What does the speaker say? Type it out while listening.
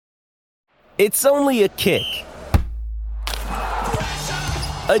It's only a kick,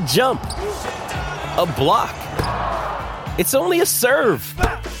 a jump, a block. It's only a serve.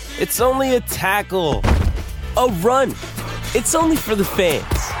 It's only a tackle, a run. It's only for the fans.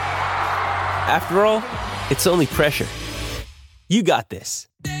 After all, it's only pressure. You got this.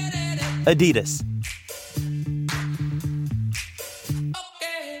 Adidas.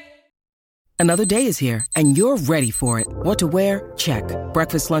 Another day is here, and you're ready for it. What to wear? Check.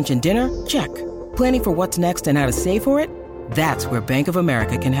 Breakfast, lunch, and dinner? Check. Planning for what's next and how to save for it? That's where Bank of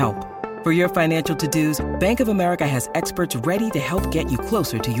America can help. For your financial to-dos, Bank of America has experts ready to help get you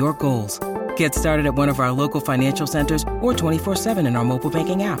closer to your goals. Get started at one of our local financial centers or 24/7 in our mobile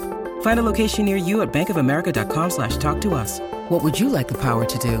banking app. Find a location near you at bankofamerica.com/talktous. What would you like the power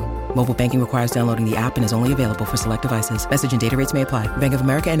to do? Mobile banking requires downloading the app and is only available for select devices. Message and data rates may apply. Bank of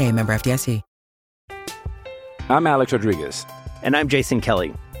America N.A., member FDIC. I'm Alex Rodriguez. And I'm Jason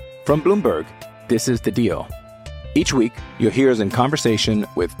Kelly. From Bloomberg, this is The Deal. Each week, you'll hear us in conversation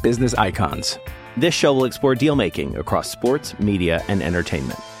with business icons. This show will explore deal-making across sports, media, and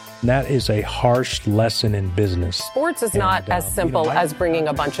entertainment. That is a harsh lesson in business. Sports is not as simple as bringing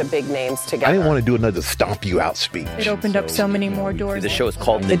a bunch of big names together. I didn't want to do another stomp you out speech. It opened up so many more doors. The show is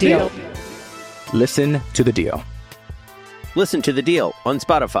called The Deal. Listen to The Deal. Listen to The Deal on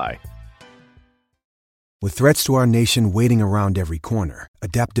Spotify. With threats to our nation waiting around every corner,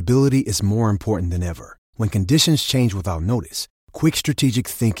 adaptability is more important than ever. When conditions change without notice, quick strategic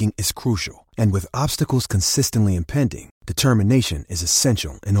thinking is crucial. And with obstacles consistently impending, determination is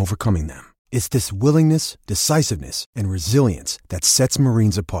essential in overcoming them. It's this willingness, decisiveness, and resilience that sets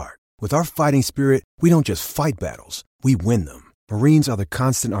Marines apart. With our fighting spirit, we don't just fight battles, we win them. Marines are the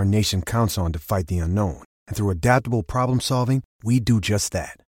constant our nation counts on to fight the unknown. And through adaptable problem solving, we do just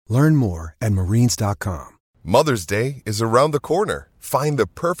that. Learn more at marines.com. Mother's Day is around the corner. Find the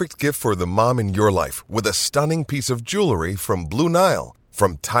perfect gift for the mom in your life with a stunning piece of jewelry from Blue Nile.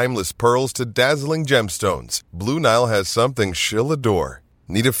 From timeless pearls to dazzling gemstones, Blue Nile has something she'll adore.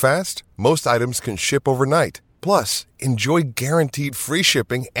 Need it fast? Most items can ship overnight. Plus, enjoy guaranteed free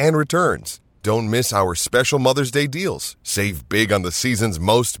shipping and returns. Don't miss our special Mother's Day deals. Save big on the season's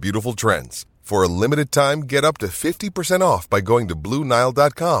most beautiful trends. For a limited time, get up to 50% off by going to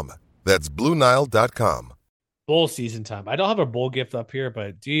BlueNile.com. That's BlueNile.com. Bowl season time. I don't have a bowl gift up here,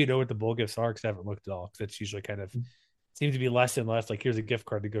 but do you know what the bowl gifts are? Because I haven't looked at all. Because it's usually kind of seems to be less and less. Like, here's a gift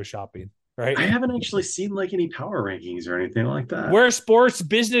card to go shopping, right? I haven't actually seen like any power rankings or anything like that. We're Sports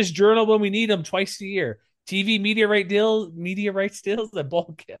Business Journal when we need them twice a year. TV media rights deals, and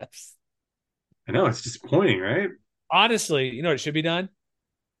bowl gifts. I know, it's disappointing, right? Honestly, you know what should be done?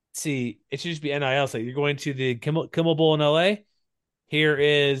 See, it should just be NIL. So you're going to the Kimmel Bowl in LA. Here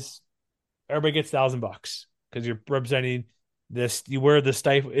is everybody gets $1,000 because you're representing this. You wear the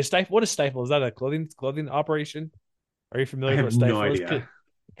Stifle. What is Stifle? Is that a clothing operation? Are you familiar with what Stifle is?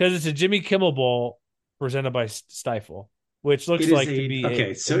 Because it's a Jimmy Kimmel Bowl presented by Stifle, which looks like to be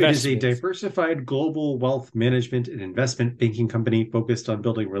okay. So it is a diversified global wealth management and investment banking company focused on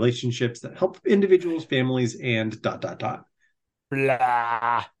building relationships that help individuals, families, and ... Blah.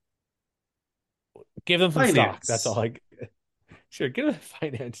 Give them some Finance. stock. That's all. Sure, give them a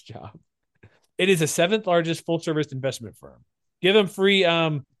finance job. It is the 7th largest full service investment firm. Give them free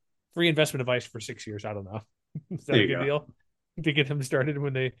investment advice for 6 years. I don't know. Is that a good deal to get them started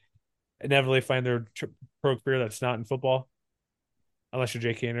when they inevitably find their pro career that's not in football? Unless you're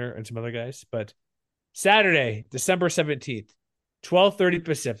Jay Kanner and some other guys. But Saturday, December 17th, 12:30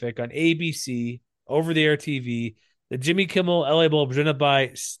 Pacific on ABC, over-the-air TV, the Jimmy Kimmel LA Bowl presented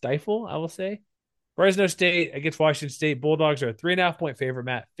by Stifle, I will say. Fresno State against Washington State. Bulldogs are a 3.5-point favorite,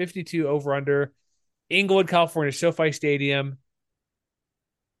 Matt. 52 over-under. Inglewood, California, SoFi Stadium.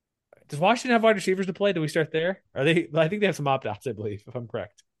 Does Washington have wide receivers to play? Do we start there? Are they? I think they have some opt-outs, I believe, if I'm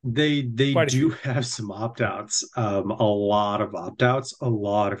correct. They do have some opt-outs, a lot of opt-outs, a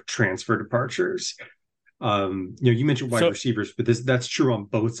lot of transfer departures. You mentioned wide receivers, but that's true on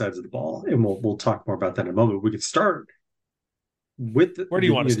both sides of the ball, and we'll talk more about that in a moment. We could start with where do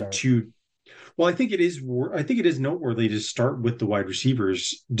you want to start? Well, I think it is noteworthy to start with the wide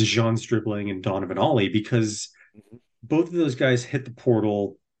receivers, Dejon Stribling and Donovan Ollie, because both of those guys hit the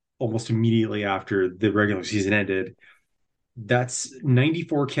portal almost immediately after the regular season ended. That's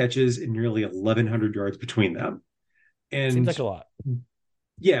 94 catches and nearly 1,100 yards between them. And seems like a lot.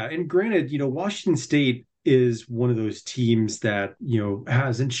 Yeah, and granted, Washington State is one of those teams that,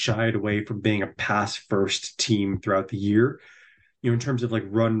 hasn't shied away from being a pass-first team throughout the year. In terms of like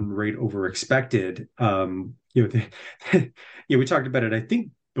run rate over expected, we talked about it, I think,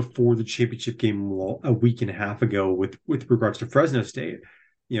 before the championship game a week and a half ago with regards to Fresno State.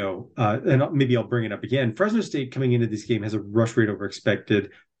 and maybe I'll bring it up again. Fresno State coming into this game has a rush rate over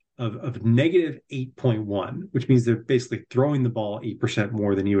expected of negative 8.1, which means they're basically throwing the ball 8%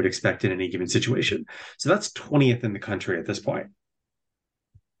 more than you would expect in any given situation. So that's 20th in the country at this point.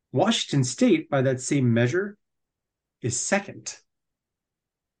 Washington State, by that same measure, is second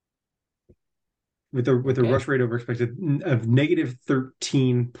with a rush rate over expected of negative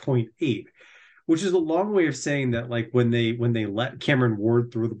 13.8, which is a long way of saying that, like, when they let Cameron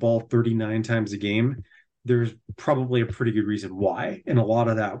Ward throw the ball 39 times a game, there's probably a pretty good reason why. And a lot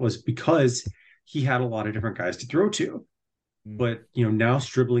of that was because he had a lot of different guys to throw to. But, now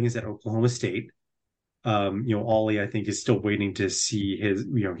Stribling is at Oklahoma State. Ollie, I think, is still waiting to see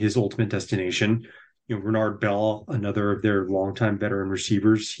his ultimate destination. Renard Bell, another of their longtime veteran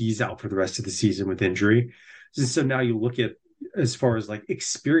receivers, he's out for the rest of the season with injury. So now you look at, as far as like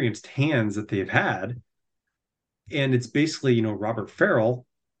experienced hands that they've had, and it's basically, Robert Farrell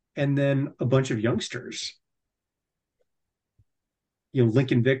and then a bunch of youngsters.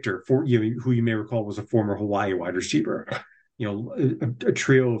 Lincoln Victor, who you may recall was a former Hawaii wide receiver. A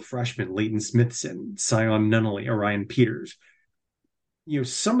trio of freshmen: Leighton Smithson, Sion Nunnally, Orion Peters.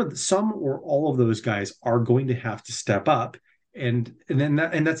 Some or all of those guys are going to have to step up, and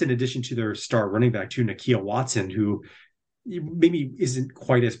that's in addition to their star running back too, Nakia Watson, who maybe isn't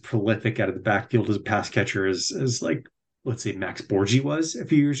quite as prolific out of the backfield as a pass catcher as like, let's say, Max Borgi was a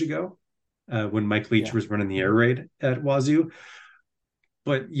few years ago, when Mike Leach was running the air raid at Wazoo.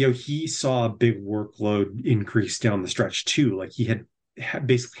 But he saw a big workload increase down the stretch too. Like, he had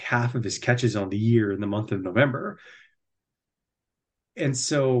basically half of his catches on the year in the month of November. And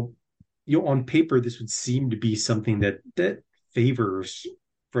so, on paper, this would seem to be something that favors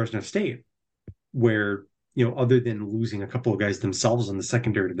Fresno State, where, other than losing a couple of guys themselves in the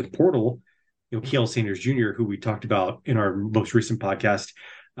secondary to the portal, Kiel Sanders Jr., who we talked about in our most recent podcast,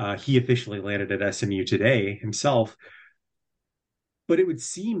 he officially landed at SMU today himself. But it would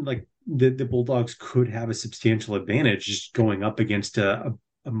seem like the Bulldogs could have a substantial advantage just going up against a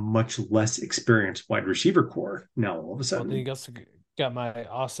much less experienced wide receiver core now all of a sudden. Well, then you got my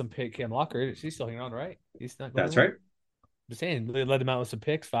awesome pick, Cam Locker. He's still hanging on, right? He's not. That's right. I'm saying they led him out with some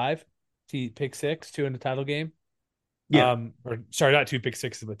picks, 5, pick 6, 2 in the title game. Yeah. Or sorry, not 2 pick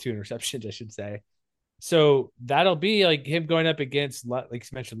 6s, but 2 interceptions, I should say. So that'll be like him going up against, like you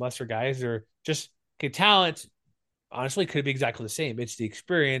mentioned, lesser guys, or just talent. Honestly, could be exactly the same. It's the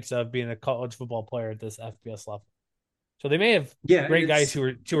experience of being a college football player at this FBS level. So they may have great guys who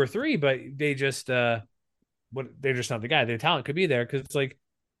are 2 or 3, but they just they're just not the guy. Their talent could be there, because it's like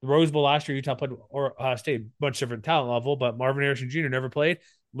the Rose Bowl last year. Utah played Ohio State, much different talent level, but Marvin Harrison Jr. never played,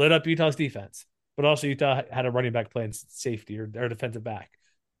 lit up Utah's defense. But also Utah had a running back playing safety or defensive back.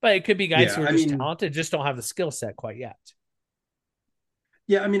 But it could be guys who are talented, just don't have the skill set quite yet.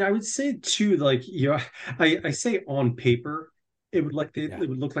 Yeah, I would say too, like, I say on paper, it would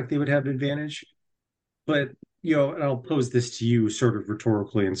look like they would have an advantage. But, and I'll pose this to you sort of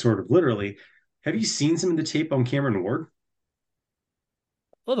rhetorically and sort of literally. Have you seen some of the tape on Cameron Ward?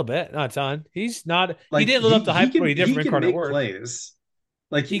 A little bit, not a ton. He's not. Like, he didn't live up to hype, but he did for Incarnate Word. Plays.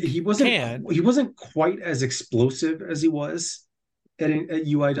 Like, he wasn't quite as explosive as he was at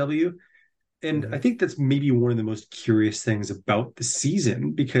UIW. And I think that's maybe one of the most curious things about the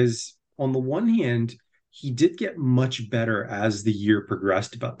season, because on the one hand, he did get much better as the year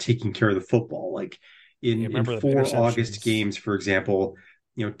progressed about taking care of the football. Like in 4 August games, for example,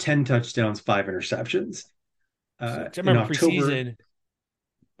 10 touchdowns, 5 interceptions. I remember preseason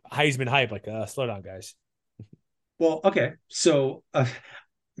Heisman hype, like, slow down, guys. Well, okay. So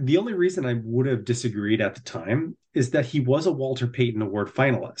the only reason I would have disagreed at the time is that he was a Walter Payton Award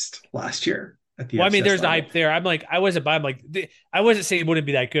finalist last year at the FCS there's level. the hype there. I wasn't saying it wouldn't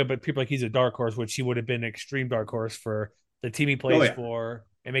be that good, but people like he's a dark horse, which he would have been an extreme dark horse for the team he plays for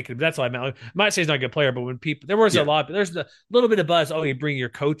and making. That's what I meant. I might say he's not a good player, but when people, there's a little bit of buzz. Oh, you bring your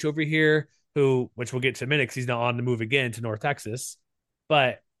coach over here, which we'll get to in a minute, because he's not on the move again to North Texas.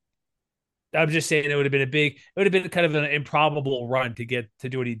 But I'm just saying it would have been kind of an improbable run to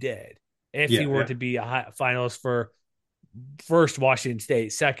do what he did. If he were to be a finalist for first Washington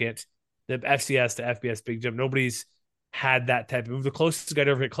State, second the FCS to FBS Big Jump. Nobody's had that type of move. The closest guy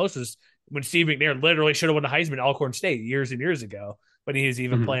to ever get closest when Steve McNair literally should have won the Heisman at Alcorn State years and years ago, but he was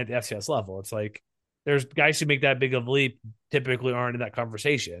even playing at the FCS level. It's like there's guys who make that big of a leap typically aren't in that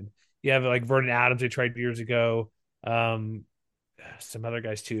conversation. You have like Vernon Adams, they tried years ago. Some other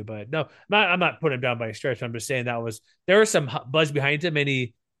guys too, but no, I'm not putting him down by a stretch. I'm just saying there was some buzz behind him, and to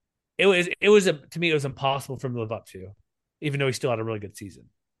me, it was impossible for him to live up to, even though he still had a really good season.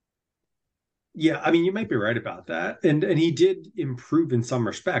 Yeah, I mean, you might be right about that. And he did improve in some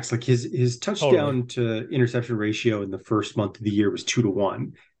respects. Like his Totally. touchdown to interception ratio in the first month of the year was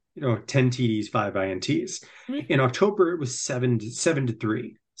 2-1. 10 TDs, 5 INTs. In October, it was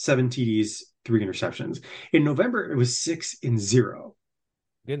 7-3, 7 TDs, 3 interceptions. In November, it was 6-0.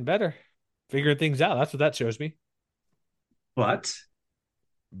 Getting better, figuring things out. That's what that shows me. But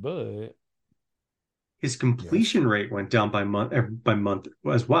But his completion rate went down by month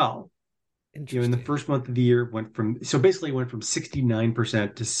as well. In the first month of the year, went from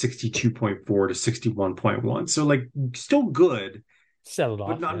 69% to 62.4 to 61.1. So like still good, settled but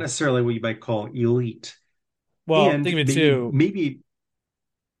off, not yeah. necessarily what you might call elite. Well, And think of it maybe, too. maybe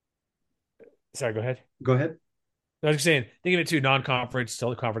Sorry, go ahead. Go ahead. I was just saying, think of it too, non-conference,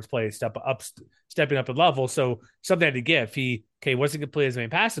 still conference play, stepping up the level. So something had to give. He wasn't complete as many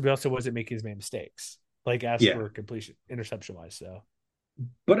passes, but also wasn't making as many mistakes, like as for completion, interception wise. So,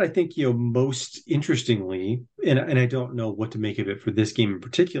 but I think most interestingly, and I don't know what to make of it for this game in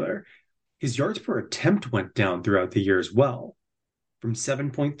particular, his yards per attempt went down throughout the year as well, from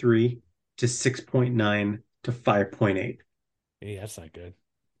 7.3 to 6.9 to 5.8. Yeah, that's not good.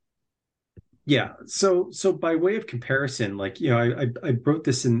 Yeah. So by way of comparison, like, I wrote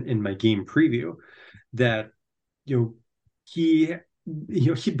this in my game preview that, he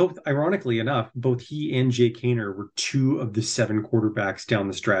both, ironically enough, both he and Jake Haener were two of the 7 quarterbacks down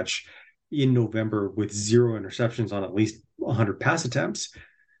the stretch in November with 0 interceptions on at least 100 pass attempts.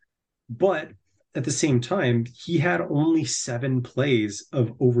 But at the same time, he had only 7 plays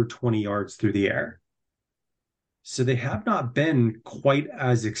of over 20 yards through the air. So they have not been quite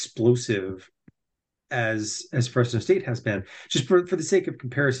as explosive as Fresno State has been. Just for the sake of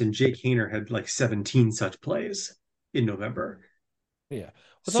comparison, Jake Haener had like 17 such plays in November. Yeah.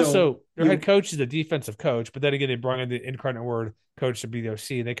 It's also their head coach is a defensive coach, but then again, they brought in the incarnate word coach to be the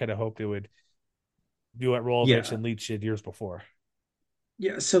OC, and they kind of hoped they would do what Rolovich and Leach did years before.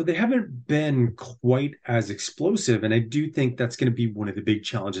 Yeah, so they haven't been quite as explosive, and I do think that's going to be one of the big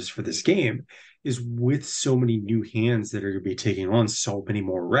challenges for this game is with so many new hands that are going to be taking on so many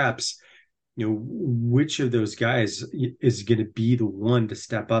more reps. Which of those guys is going to be the one to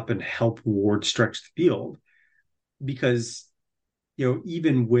step up and help Ward stretch the field? Because,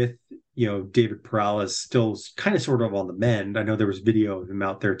 even with, David Perales still kind of sort of on the mend, I know there was video of him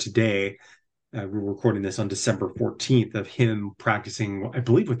out there today. We're recording this on December 14th of him practicing, I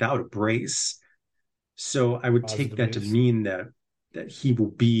believe, without a brace. So I would take that to mean that he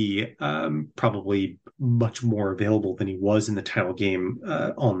will be probably much more available than he was in the title game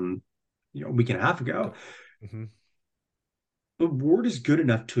on a week and a half ago. Mm-hmm. But Ward is good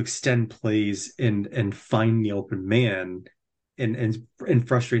enough to extend plays and find the open man and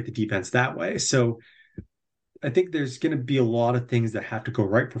frustrate the defense that way. So I think there's going to be a lot of things that have to go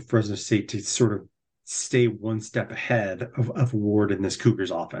right for Fresno State to sort of stay one step ahead of Ward in this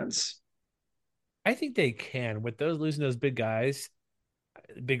Cougars offense. I think they can with those losing those big guys,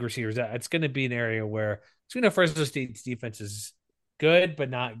 big receivers. It's going to be an area where Fresno State's defense is good but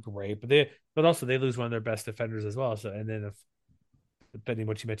not great. But also they lose one of their best defenders as well. So and then if depending on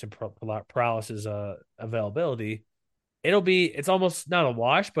what you mentioned, Perales's availability, it's almost not a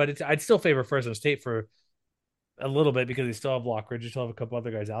wash, but I'd still favor Fresno State for a little bit because they still have Lockridge, they still have a couple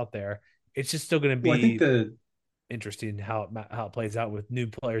other guys out there. It's just still going to be I think interesting how it plays out with new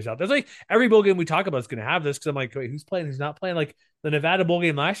players out there. It's like every bowl game we talk about is going to have this because I'm like, wait, who's playing, who's not playing? Like the Nevada bowl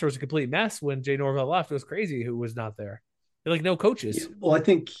game last year was a complete mess when Jay Norvell left. It was crazy who was not there. They're like no coaches. Yeah, well, I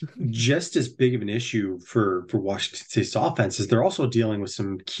think just as big of an issue for Washington State's offense is they're also dealing with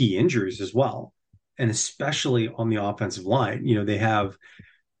some key injuries as well, and especially on the offensive line.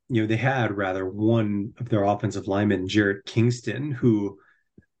 They had rather one of their offensive linemen, Jarrett Kingston, who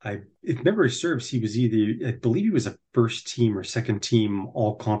if memory serves, he was I believe he was a first team or second team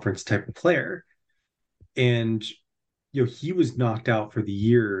all conference type of player. And, he was knocked out for the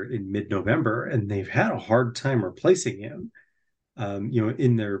year in mid-November, and they've had a hard time replacing him.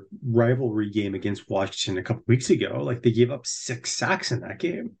 In their rivalry game against Washington a couple weeks ago, like they gave up 6 sacks in that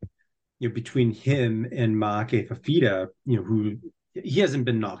game. Between him and Maake Fafita, who he hasn't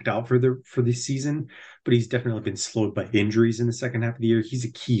been knocked out for this season, but he's definitely been slowed by injuries in the second half of the year. He's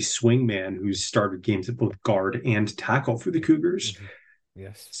a key swing man who's started games at both guard and tackle for the Cougars. Mm-hmm.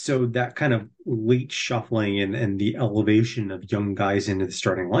 Yes. So that kind of late shuffling and the elevation of young guys into the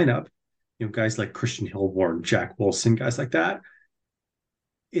starting lineup, guys like Christian Hilborn, Jack Wilson, guys like that,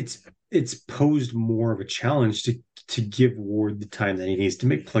 it's posed more of a challenge to give Ward the time that he needs to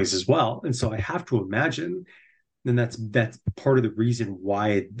make plays as well. And so I have to imagine then that's part of the reason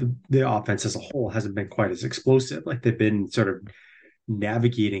why the offense as a whole hasn't been quite as explosive. Like they've been sort of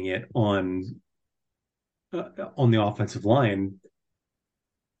navigating it on the offensive line.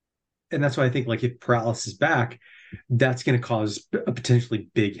 And that's why I think, like, if Paralysis is back, that's going to cause a potentially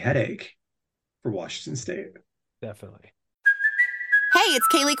big headache for Washington State. Definitely. Hey, it's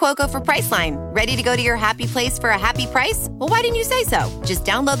Kaylee Cuoco for Priceline. Ready to go to your happy place for a happy price? Well, why didn't you say so? Just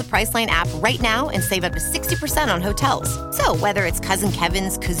download the Priceline app right now and save up to 60% on hotels. So whether it's Cousin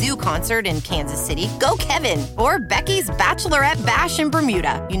Kevin's Kazoo Concert in Kansas City, go Kevin, or Becky's Bachelorette Bash in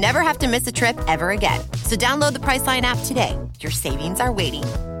Bermuda, you never have to miss a trip ever again. So download the Priceline app today. Your savings are waiting.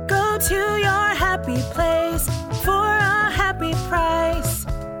 Go to your happy place for a happy price.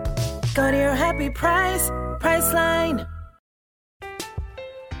 Go to your happy price, Priceline.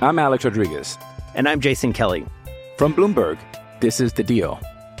 I'm Alex Rodriguez. And I'm Jason Kelly. From Bloomberg, this is The Deal.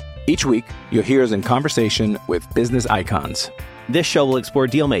 Each week, you'll hear us in conversation with business icons. This show will explore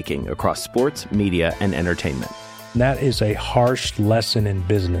deal-making across sports, media, and entertainment. That is a harsh lesson in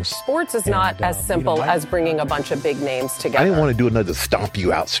business. Sports is not as simple as bringing a bunch of big names together. I didn't want to do another stomp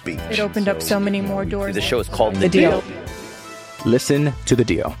you out speech. It opened up so many more doors. The show is called The Deal. Listen to The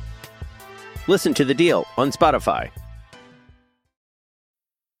Deal. Listen to The Deal on Spotify.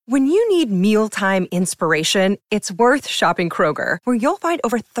 When you need mealtime inspiration, it's worth shopping Kroger, where you'll find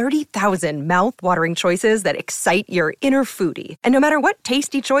over 30,000 mouth-watering choices that excite your inner foodie. And no matter what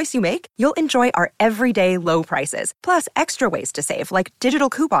tasty choice you make, you'll enjoy our everyday low prices, plus extra ways to save, like digital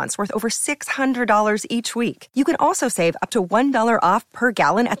coupons worth over $600 each week. You can also save up to $1 off per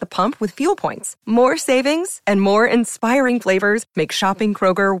gallon at the pump with fuel points. More savings and more inspiring flavors make shopping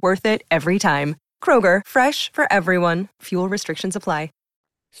Kroger worth it every time. Kroger, fresh for everyone. Fuel restrictions apply.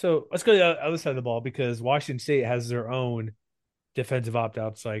 So let's go to the other side of the ball, because Washington State has their own defensive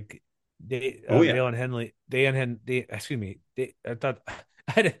opt-outs. Like Daiyan Henley. Sorry, Daiyan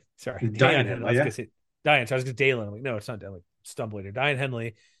Henley. I was going to say Daiyan. So I was going to Dalen. I'm like, no, it's not Dalen. Stumbling here. Daiyan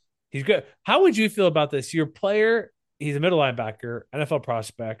Henley. He's good. How would you feel about this? Your player, he's a middle linebacker, NFL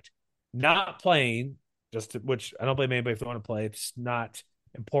prospect, not playing, which I don't blame anybody if they want to play. It's not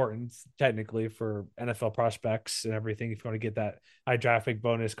important technically for NFL prospects and everything if you want to get that high draft pick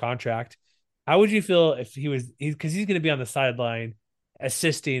bonus contract. How would you feel if because he's going to be on the sideline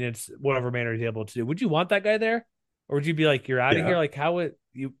assisting in whatever manner he's able to do? Would you want that guy there, or would you be like, you're out of here? Like, how would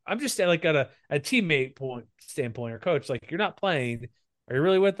you? I'm just saying, like, at a teammate standpoint or coach, like, you're not playing. Are you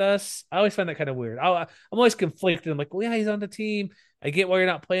really with us? I always find that kind of weird. I'm always conflicted. I'm like, well, yeah, he's on the team. I get why you're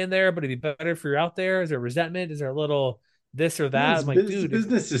not playing there, but it'd be better if you're out there. Is there resentment? Is there a little this or that? I'm like, dude, it's a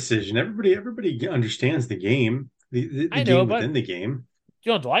business decision. Everybody understands the game. The I game know, within the game.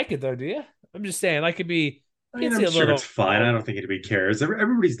 You don't like it though, do you? I'm just saying, like, it'd be. I'm sure it's fine. I don't think anybody cares.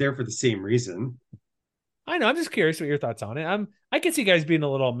 Everybody's there for the same reason. I know. I'm just curious what your thoughts on it. I can see guys being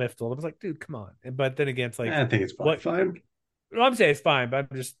a little miffed a little bit. It's like, dude, come on. But then again, it's like, I think it's fine. Well, I'm saying it's fine, but I'm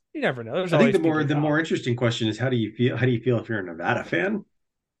just, you never know. I think the more interesting question is, how do you feel? How do you feel if you're a Nevada fan?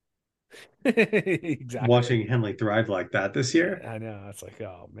 Exactly. Watching Henley thrive like that this year. I know. It's like,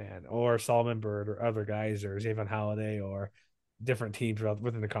 oh man, or Solomon Bird or other guys, or Xavier Holiday, or different teams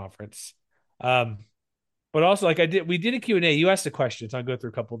within the conference. But also, like, we did a Q&A. You asked a question, so I'll go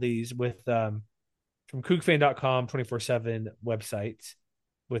through a couple of these with from KookFan.com 24/7 website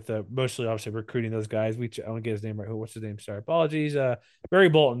with mostly obviously recruiting those guys. I don't get his name right. What's his name? Sorry, apologies. Barry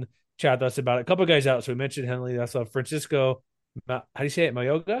Bolton chatted us about it. A couple of guys out, so we mentioned Henley. That's Francisco. How do you say it?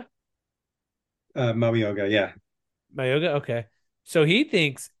 Mayoga. Mayoga, yeah. Mayoga, okay. So he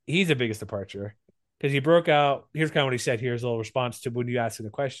thinks he's the biggest departure because he broke out. Here's kind of what he said. Here's a little response to when you asked him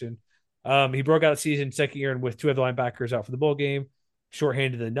the question. He broke out the season second year and with two other linebackers out for the bowl game,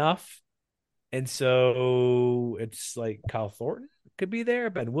 shorthanded enough. And so it's like Kyle Thornton could be there,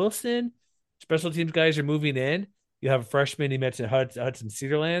 Ben Wilson. Special teams guys are moving in. You have a freshman he mentioned, Hudson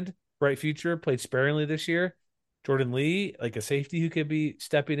Cedarland, bright future, played sparingly this year. Jordan Lee, like a safety who could be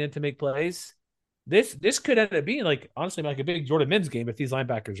stepping in to make plays. This could end up being, like, honestly, like a big Jordan Mims game if these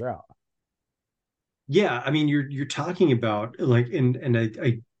linebackers are out. Yeah, I mean, you're talking about, like, and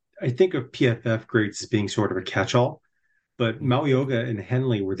I think of PFF grades as being sort of a catch-all, but Mayoga and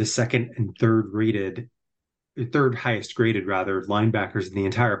Henley were the second and third highest graded linebackers in the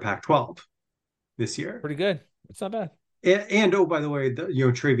entire Pac-12 this year. Pretty good. It's not bad. And oh, by the way,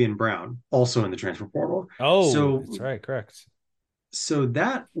 Travian Brown also in the transfer portal. Oh, so that's right, correct. So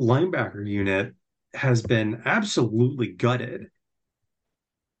that linebacker unit has been absolutely gutted.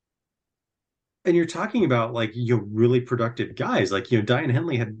 And you're talking about, like, really productive guys. Like, Daiyan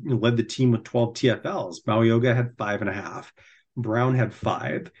Henley had led the team with 12 TFLs. Mayoga had 5.5. Brown had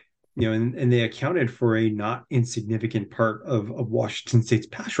 5. And they accounted for a not insignificant part of Washington State's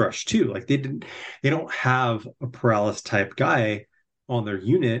pass rush too. Like, they don't have a Paralysis type guy on their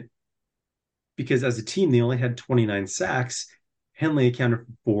unit, because as a team, they only had 29 sacks. Henley accounted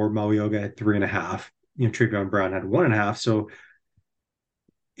for 4, Mauyoga had 3.5. Travion Brown had 1.5. So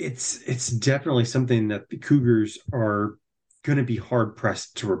it's definitely something that the Cougars are going to be hard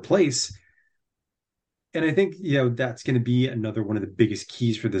pressed to replace. And I think, that's going to be another one of the biggest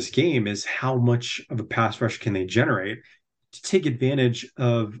keys for this game is how much of a pass rush can they generate to take advantage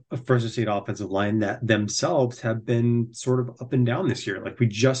of a Fresno State offensive line that themselves have been sort of up and down this year. Like we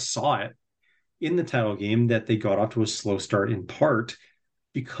just saw it in the title game that they got off to a slow start in part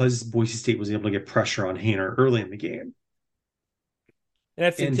because Boise State was able to get pressure on Haener early in the game. And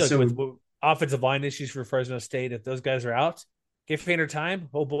I think with offensive line issues for Fresno State, if those guys are out, give Haener time.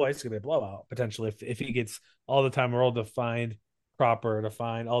 Oh boy, it's gonna be a blowout potentially if he gets all the time in the world to find Cropper, to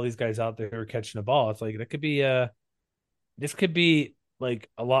find all these guys out there who are catching the ball. It's like that could be this could be like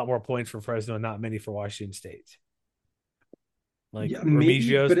a lot more points for Fresno and not many for Washington State.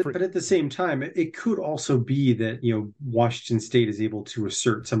 Maybe, but at the same time, it could also be that Washington State is able to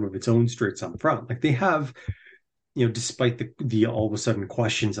assert some of its own strengths on front. Like they have, despite the all of a sudden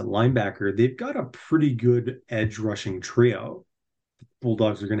questions at linebacker, they've got a pretty good edge rushing trio. The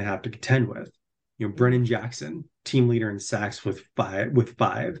Bulldogs are going to have to contend with. Brennan Jackson, team leader in sacks with five.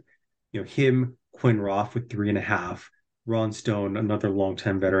 Him, Quinn Roth with 3.5. Ron Stone, another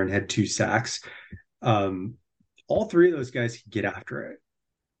longtime veteran, had 2 sacks. All 3 of those guys can get after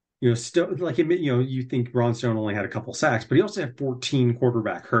it. Still, you think Ron Stone only had a couple sacks, but he also had 14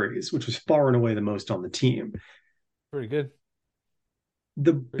 quarterback hurries, which was far and away the most on the team. Pretty good.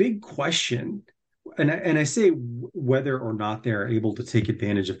 The big question, and I say whether or not they're able to take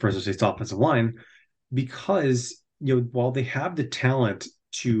advantage of Fresno State's offensive line, because while they have the talent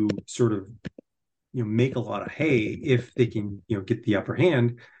to sort of make a lot of hay if they can get the upper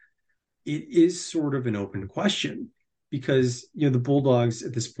hand, it is sort of an open question because the Bulldogs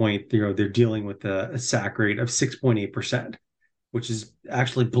at this point they're dealing with a sack rate of 6.8%, which is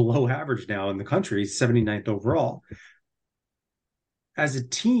actually below average now in the country, 79th overall. As a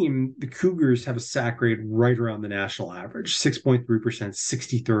team, the Cougars have a sack rate right around the national average, 6.3%,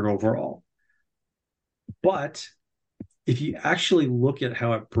 63rd overall. But if you actually look at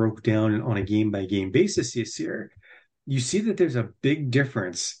how it broke down on a game-by-game basis this year, you see that there's a big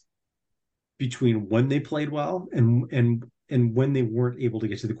difference between when they played well and when they weren't able to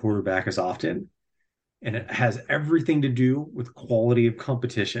get to the quarterback as often. And it has everything to do with quality of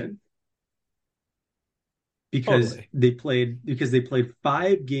competition. Because they played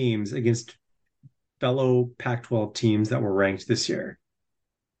 5 games against fellow Pac-12 teams that were ranked this year.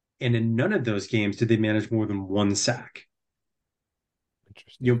 And in none of those games did they manage more than 1 sack.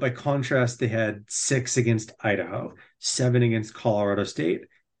 Interesting. By contrast, they had 6 against Idaho, 7 against Colorado State,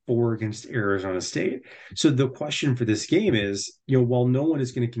 4 against Arizona State. So the question for this game is, while no one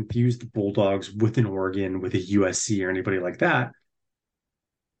is going to confuse the Bulldogs with an Oregon, with a USC or anybody like that,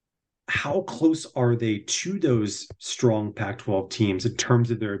 how close are they to those strong Pac-12 teams in terms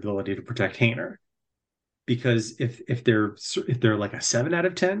of their ability to protect Haener? Because if they're like a 7 out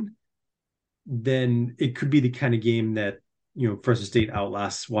of 10, then it could be the kind of game that Fresno State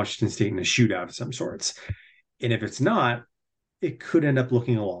outlasts Washington State in a shootout of some sorts. And if it's not, it could end up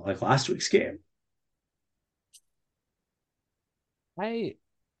looking a lot like last week's game. Let's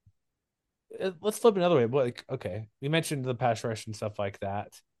flip another way. Okay, we mentioned the pass rush and stuff like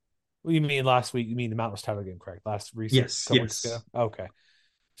that. What you mean last week? You mean the Mountain West title game, correct? Last recent couple weeks ago? Okay.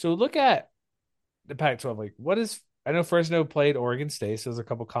 So look at the Pac-12. I know Fresno played Oregon State, so there's a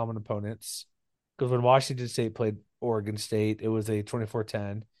couple common opponents. Because when Washington State played Oregon State, it was a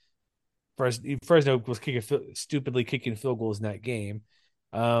 24-10. Fresno was stupidly kicking field goals in that game.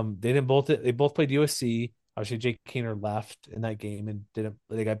 They both played USC. Obviously, Jake Haener left in that game and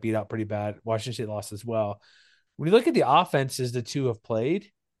they got beat out pretty bad. Washington State lost as well. When you look at the offenses the two have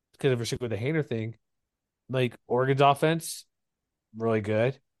played, because if we're sticking with the Haener thing, like Oregon's offense, really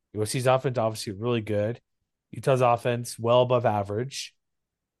good. USC's offense, obviously really good. Utah's offense, well above average.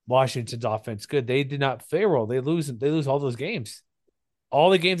 Washington's offense, good. They did not fail. They lose all those games. All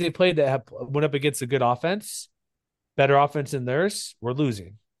the games they played that went up against a good offense, better offense than theirs, were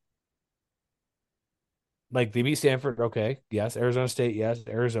losing. Like they beat Stanford, okay, yes. Arizona State, yes.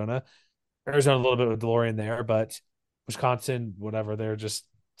 Arizona a little bit of DeLorean there, but Wisconsin, whatever, they're just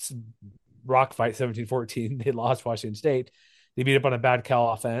rock fight 17-14. They lost Washington State. They beat up on a bad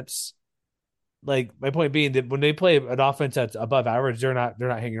Cal offense. Like my point being that when they play an offense that's above average, they're not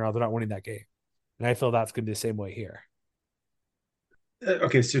hanging around. They're not winning that game, and I feel that's going to be the same way here.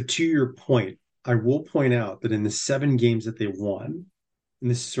 Okay, so to your point, I will point out that in the 7 games that they won, and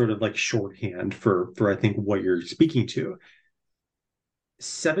this is sort of like shorthand for I think what you're speaking to,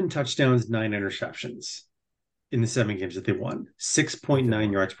 7 touchdowns, 9 interceptions in the 7 games that they won,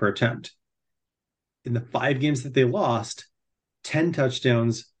 6.9 yards per attempt. In the 5 games that they lost, 10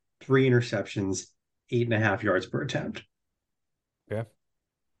 touchdowns, 3 interceptions, 8.5 yards per attempt. Yeah.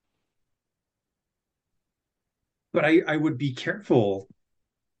 But I would be careful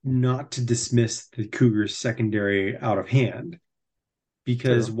not to dismiss the Cougars secondary out of hand,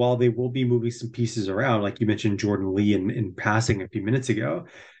 because while they will be moving some pieces around, like you mentioned Jordan Lee in passing a few minutes ago,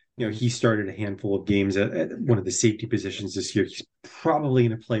 he started a handful of games at one of the safety positions this year. He's probably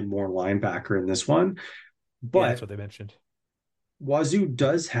going to play more linebacker in this one. But that's what they mentioned. Wazoo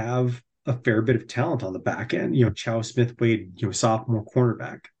does have a fair bit of talent on the back end. Chow Smith-Wade, sophomore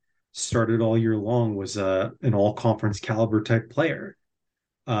cornerback, started all year long, was an all-conference caliber type player.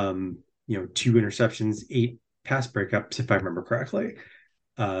 2 interceptions, 8 pass breakups, if I remember correctly.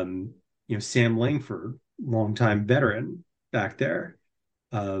 Sam Langford, longtime veteran back there.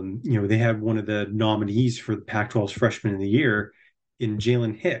 They have one of the nominees for the Pac-12's Freshman of the Year in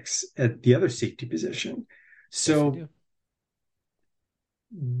Jalen Hicks at the other safety position. So Yes,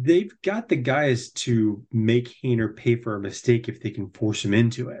 they've got the guys to make Haener pay for a mistake if they can force him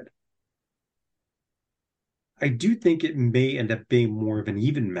into it. I do think it may end up being more of an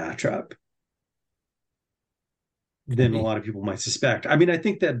even matchup than a lot of people might suspect. I mean, I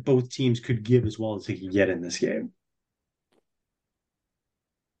think that both teams could give as well as they could get in this game.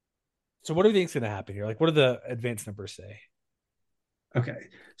 So what do you think is going to happen here? Like, what do the advanced numbers say? Okay.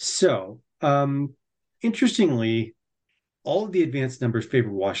 So, interestingly, all of the advanced numbers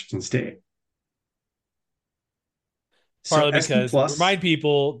favor Washington State. Partly because, remind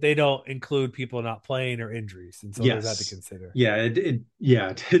people, they don't include people not playing or injuries, and so there's that to consider. Yeah, it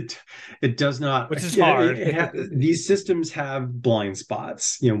does not, which is hard. These systems have blind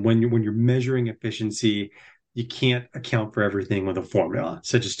spots. When you're measuring efficiency, you can't account for everything with a formula.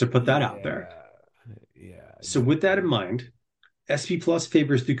 So just to put that out there. Yeah. So with that in mind, SP Plus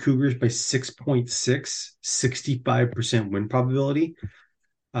favors the Cougars by 6.6, 65% win probability.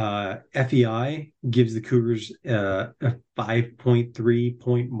 FEI gives the Cougars a 5.3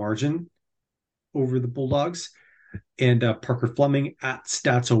 point margin over the Bulldogs. And Parker Fleming at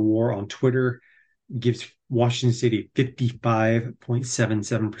Stats of War on Twitter gives Washington State a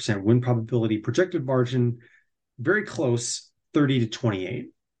 55.77% win probability. Projected margin, very close, 30-28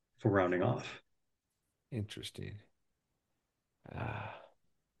 for rounding off. Interesting.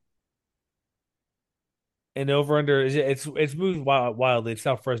 And over under it's moved wildly. It's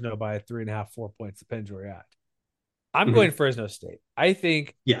South Fresno by 3.5, 4 points, depends where you're at. I'm going Fresno State. I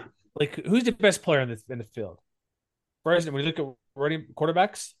think, like, who's the best player in the field? Fresno, when you look at running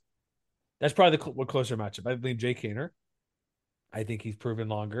quarterbacks, that's probably the closer matchup. I believe Jake Haener. I think he's proven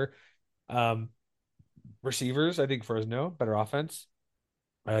longer. Receivers, I think Fresno, better offense.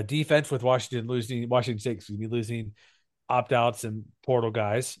 Defense with Washington State, losing opt-outs and portal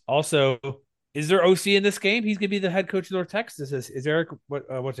guys. Also, is there OC in this game? He's going to be the head coach of North Texas. Is Eric, what's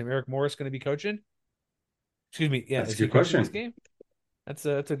his name? Eric Morris going to be coaching? Excuse me. Yeah, that's a good question. This game? That's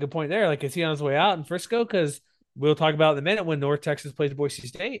a good point there. Like, is he on his way out in Frisco? Because we'll talk about in a minute when North Texas plays Boise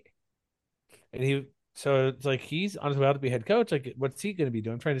State. And so it's like he's on his way out to be head coach. Like, what's he going to be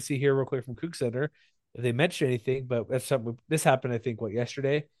doing? I'm trying to see here real quick from Cook Center if they mention anything, but that's something. This happened, I think,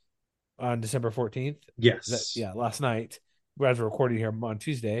 yesterday on December 14th? Yes. Last night. As we're recording here on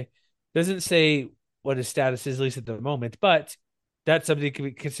Tuesday. Doesn't say what his status is, at least at the moment, but that's something that can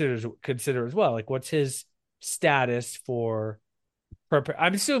be consider as well. Like, what's his status for?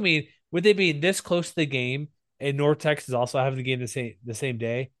 I'm assuming, with they being this close to the game and North Texas also having the game the same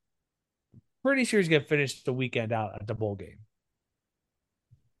day, pretty sure he's going to finish the weekend out at the bowl game.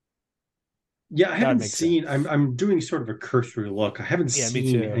 Yeah, I haven't seen. I'm doing sort of a cursory look. I haven't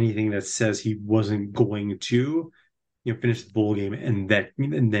seen anything that says he wasn't going to, finish the bowl game and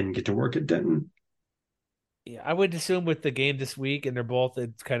then get to work at Denton. Yeah, I would assume with the game this week and they're both,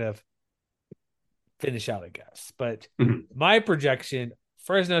 it's kind of finish out, I guess. But my projection,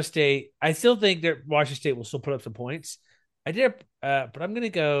 Fresno State, I still think that Washington State will still put up some points. But I'm going to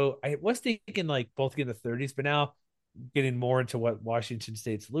go. I was thinking like both get in the 30s, but now getting more into what Washington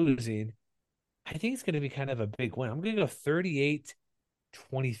State's losing, I think it's going to be kind of a big win. I'm going to go 38-23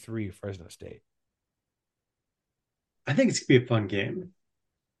 Fresno State. I think it's going to be a fun game.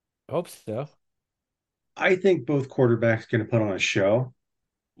 I hope so. I think both quarterbacks are going to put on a show.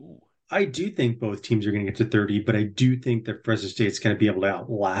 Ooh. I do think both teams are going to get to 30, but I do think that Fresno State's going to be able to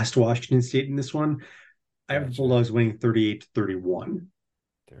outlast Washington State in this one. I have the Bulldogs winning 38-31.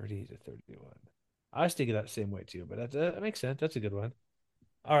 30-31. I was thinking that same way too, but that makes sense. That's a good one.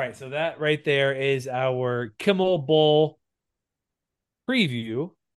 All right, so that right there is our Kimmel Bowl preview